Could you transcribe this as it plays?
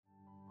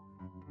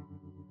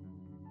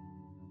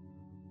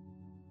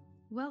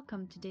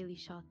Welcome to Daily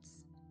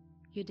Shots,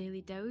 your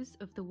daily dose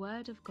of the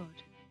Word of God,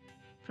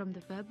 from the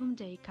Verbum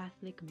Dei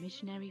Catholic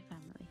Missionary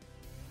Family.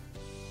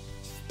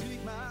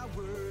 Speak my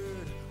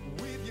word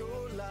with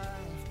your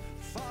life.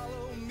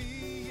 Follow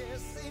me,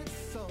 yes,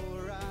 it's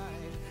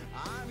alright.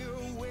 I'm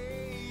your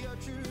way, your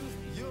truth,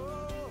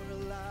 your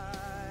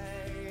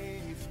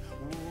life.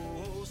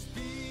 Oh,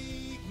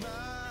 speak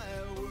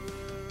my word.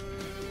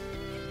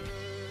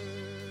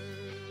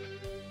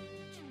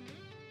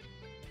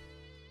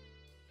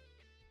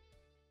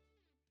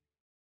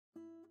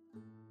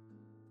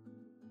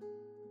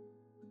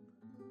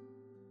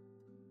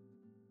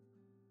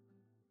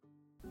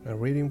 A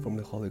reading from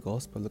the Holy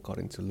Gospel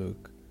according to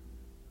Luke,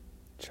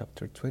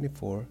 chapter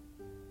 24,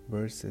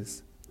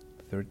 verses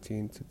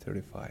 13 to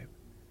 35.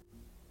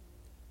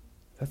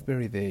 That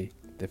very day,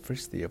 the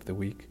first day of the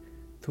week,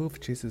 two of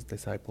Jesus'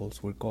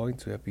 disciples were going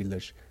to a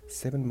village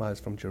 7 miles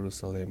from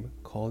Jerusalem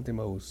called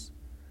Emmaus,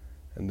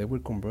 and they were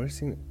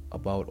conversing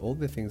about all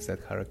the things that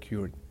had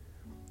occurred.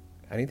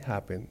 And it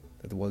happened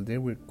that while they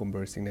were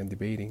conversing and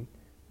debating,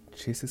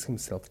 Jesus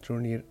himself drew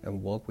near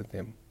and walked with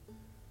them.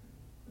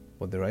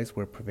 But their eyes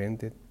were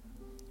prevented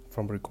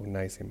from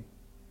recognizing him.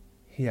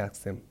 He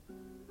asked them,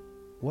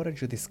 "What are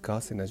you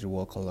discussing as you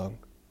walk along?"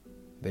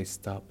 They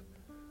stopped,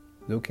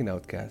 looking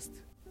outcast.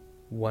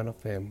 One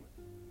of them,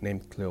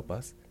 named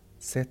Cleopas,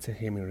 said to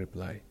him in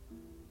reply,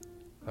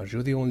 "Are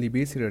you the only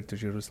visitor to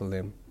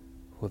Jerusalem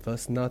who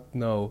does not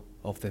know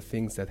of the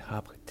things that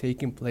have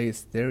taken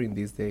place there in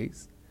these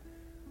days?"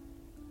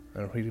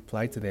 And he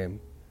replied to them,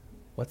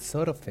 "What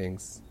sort of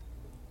things?"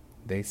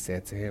 They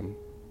said to him,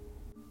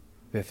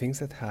 "The things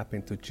that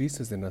happened to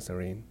Jesus the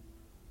Nazarene,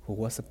 who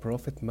was a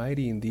prophet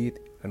mighty in deed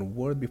and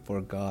word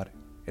before God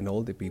and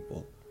all the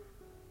people.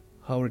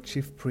 Our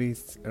chief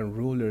priests and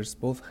rulers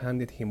both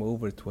handed him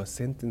over to a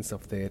sentence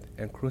of death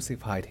and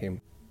crucified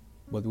him,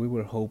 but we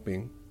were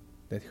hoping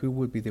that he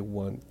would be the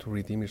one to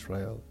redeem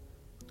Israel.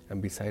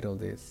 And beside all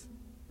this,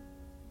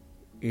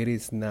 it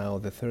is now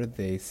the third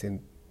day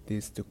since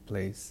this took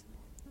place.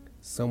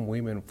 Some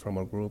women from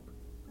our group,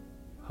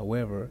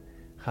 however,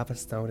 have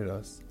astounded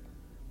us.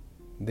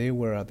 They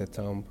were at the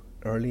tomb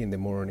early in the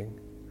morning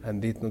and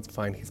did not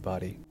find his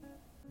body.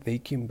 They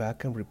came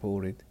back and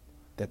reported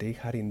that they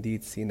had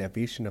indeed seen a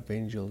vision of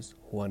angels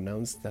who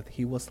announced that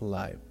he was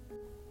alive.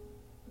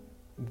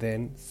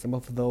 Then some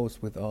of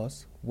those with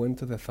us went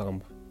to the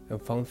tomb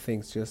and found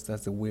things just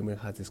as the women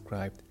had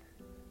described,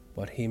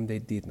 but him they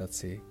did not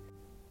see.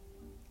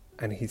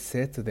 And he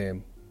said to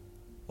them,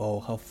 'Oh,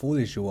 how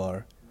foolish you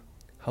are!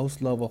 How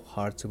slow of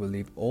heart to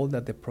believe all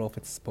that the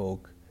prophets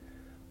spoke!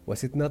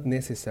 Was it not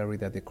necessary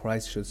that the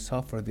Christ should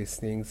suffer these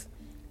things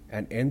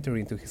and enter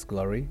into his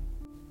glory?'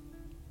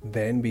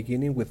 Then,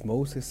 beginning with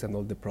Moses and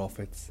all the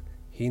prophets,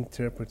 he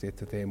interpreted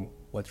to them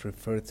what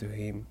referred to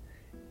him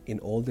in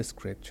all the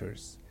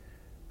scriptures.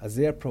 As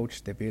they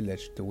approached the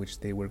village to which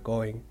they were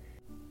going,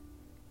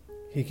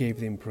 he gave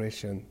the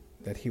impression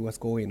that he was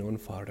going on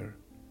farther.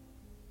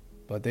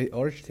 But they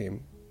urged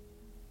him,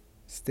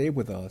 'Stay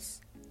with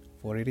us,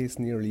 for it is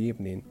nearly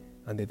evening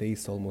and the day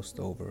is almost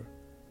over.'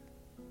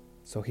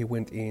 So he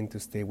went in to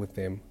stay with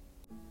them.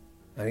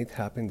 And it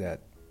happened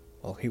that,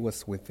 while he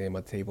was with them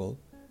at table,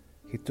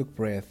 he took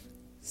bread,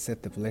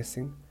 said the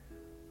blessing,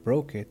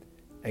 broke it,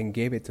 and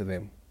gave it to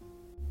them.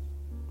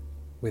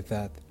 With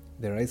that,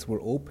 their eyes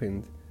were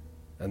opened,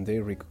 and they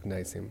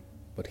recognized him,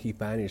 but he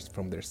vanished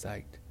from their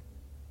sight.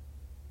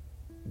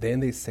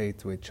 Then they said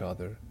to each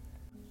other,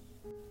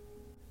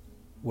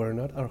 'Were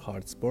not our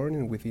hearts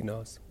burning within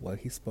us while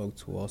he spoke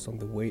to us on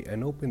the way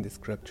and opened the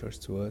scriptures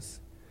to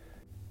us?'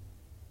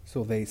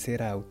 So they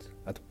set out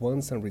at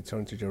once and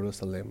returned to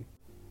Jerusalem,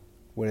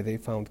 where they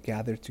found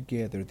gathered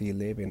together the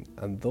 11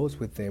 and those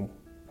with them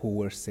who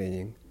were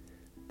saying,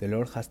 'The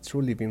Lord has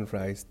truly been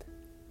raised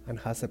and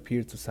has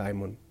appeared to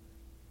Simon.'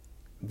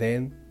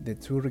 Then the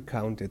two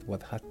recounted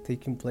what had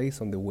taken place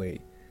on the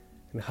way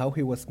and how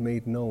he was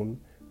made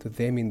known to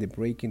them in the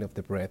breaking of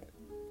the bread.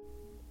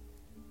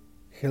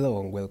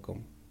 Hello and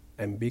welcome.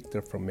 I'm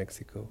Victor from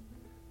Mexico.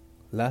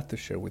 Glad to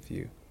share with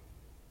you.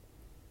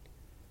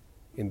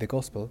 In the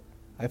Gospel,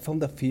 I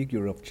found a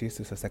figure of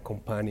Jesus as a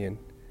companion,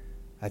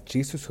 a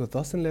Jesus who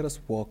doesn't let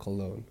us walk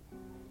alone.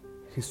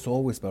 He's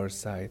always by our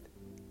side,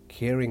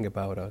 caring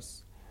about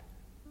us.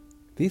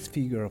 This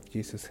figure of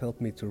Jesus helped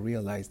me to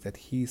realize that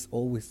he is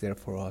always there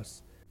for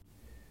us,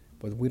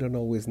 but we don't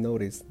always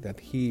notice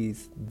that he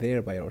is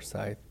there by our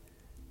side.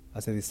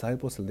 As the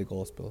disciples in the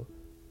Gospel,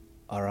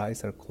 our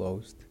eyes are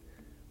closed.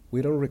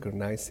 We don't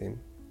recognize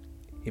him,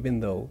 even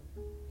though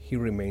he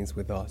remains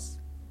with us.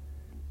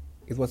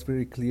 It was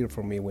very clear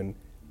for me when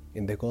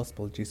in the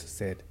Gospel Jesus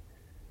said,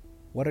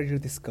 "What are you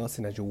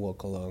discussing as you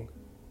walk along?"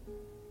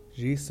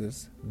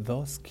 Jesus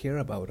does care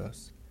about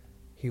us.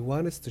 He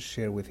wants us to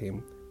share with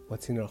him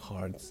what's in our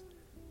hearts,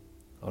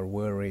 our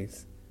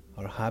worries,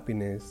 our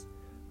happiness,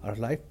 our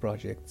life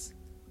projects,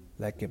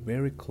 like a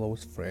very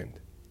close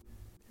friend.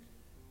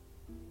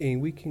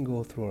 And we can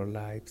go through our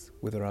lives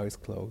with our eyes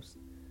closed,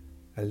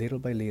 a little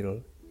by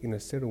little, in a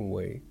certain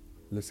way,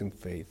 losing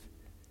faith.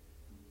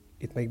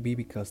 It might be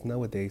because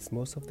nowadays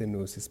most of the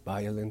news is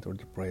violent or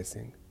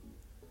depressing.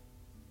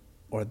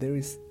 Or there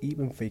is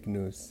even fake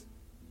news.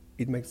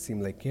 It might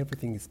seem like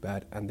everything is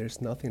bad and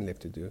there's nothing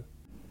left to do.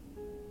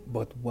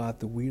 But what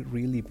do we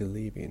really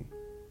believe in?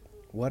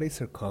 What is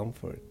our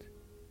comfort?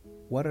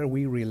 What are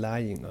we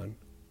relying on?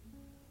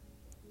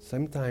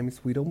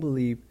 Sometimes we don't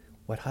believe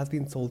what has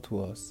been told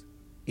to us,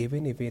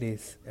 even if it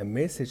is a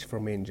message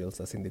from angels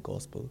as in the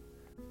gospel,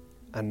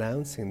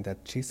 announcing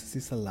that Jesus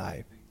is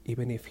alive,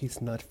 even if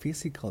he's not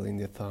physical in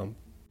the thumb.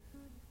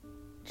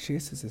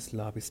 Jesus'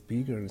 love is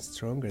bigger and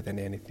stronger than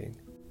anything,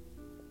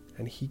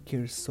 and he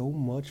cares so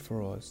much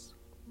for us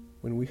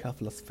when we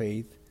have lost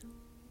faith,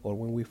 or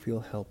when we feel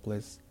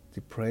helpless,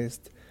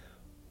 depressed,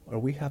 or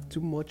we have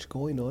too much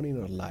going on in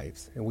our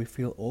lives and we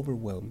feel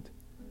overwhelmed.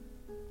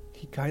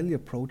 He kindly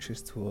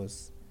approaches to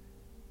us.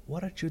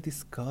 What are you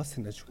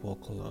discussing as you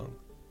walk along?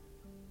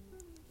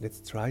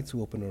 Let's try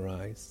to open our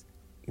eyes,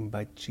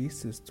 invite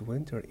Jesus to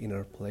enter in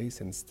our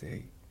place and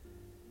stay,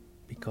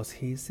 because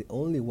he is the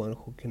only one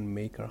who can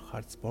make our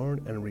hearts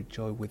burn and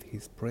rejoice with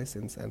his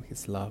presence and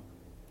his love.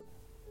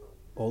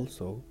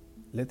 Also,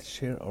 let's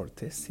share our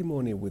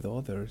testimony with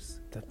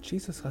others that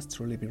Jesus has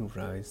truly been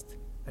raised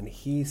and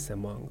he is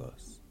among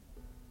us.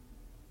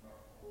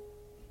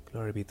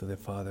 Glory be to the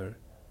Father,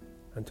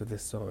 and to the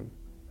Son,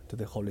 and to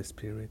the Holy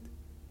Spirit,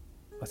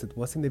 as it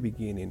was in the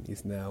beginning,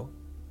 is now,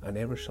 and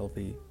ever shall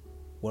be,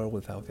 world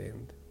without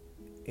end.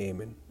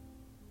 Amen.